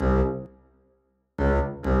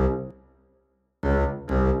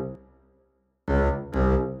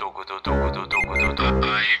Aí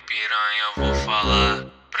piranha, eu vou falar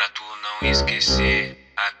pra tu não esquecer.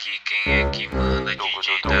 Aqui quem é que manda,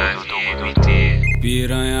 DJ Davi MT.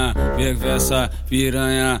 Piranha, perversa,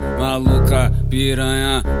 piranha, maluca,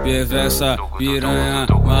 piranha, perversa, piranha,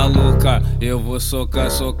 maluca. Eu vou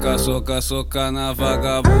socar, socar, socar, socar na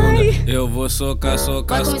vagabunda. Eu vou socar,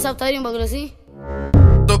 socar. Vai começar a putaria, um bagulho assim?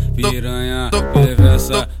 Piranha,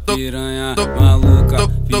 perversa, piranha, maluca,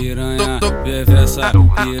 piranha, perversa,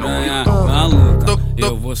 piranha, maluca.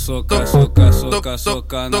 Eu vou socar, socar, socar,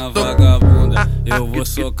 socar na vagabunda. Eu vou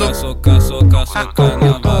socar, socar, socar, socar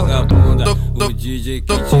na vagabunda. O DJ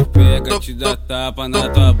que te pega te dá tapa na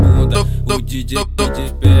tua bunda. O DJ que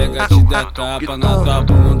te pega te dá tapa na tua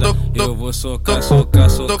bunda. Eu vou socar, socar,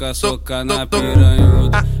 socar, socar na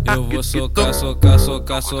piranhuda. Eu vou socar, socar,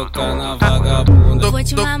 socar, socar na vagabunda. Vou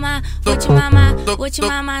te mamar, vou te mamar, vou te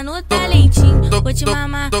mamar no talentinho. Vou te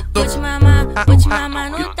mamar, vou te mamar, vou te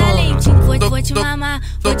mamar no talentinho. Vou te mamar,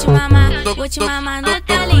 vou te mamar, vou te mamar no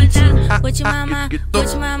talentinho. Vou te mamar, vou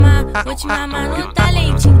te mamar, vou te mamar no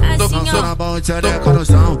talentinho. Assim não sou ó. na mão, tchereca no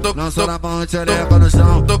chão. Não sou na mão, tchereca no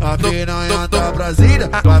chão. A piranha da Brasília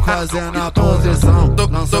vai fazendo a posição.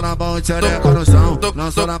 Não sou na mão, tchereca no chão.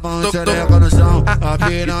 Não sou na mão, tchereca no chão. A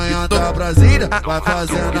piranha da Brasília vai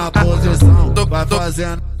fazendo a posição. Vai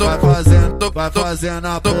fazendo, vai fazendo, vai fazendo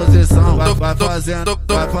a posição. Vai fazendo,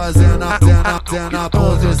 vai fazendo a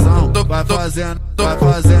posição. Vai fazendo, vai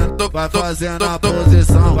fazendo, vai fazendo a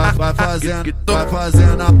posição. Vai fazendo, vai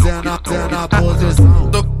fazendo a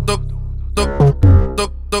posição.